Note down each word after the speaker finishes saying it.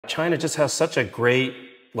China just has such a great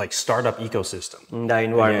like startup ecosystem. The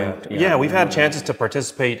environment. Yeah, we've had chances to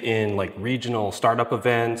participate in like regional startup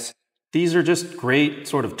events. These are just great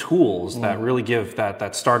sort of tools that really give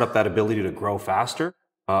that startup that ability to grow faster.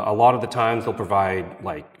 A lot of the times they'll provide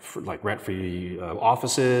like rent-free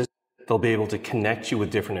offices. They'll be able to connect you with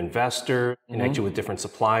different investors, connect you with different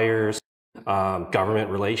suppliers, government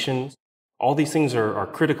relations. All these things are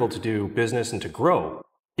critical to do business and to grow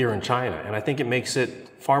here in China. And I think it makes it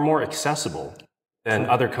far more accessible than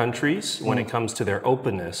other countries when it comes to their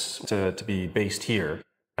openness to be based here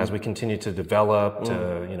as we continue to develop,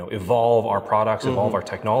 to evolve our products, evolve our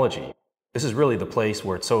technology. This is really the place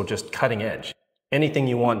where it's so just cutting edge. Anything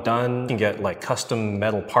you want done, you can get like custom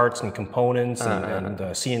metal parts and components and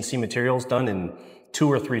CNC materials done in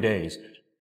 2 or 3 days.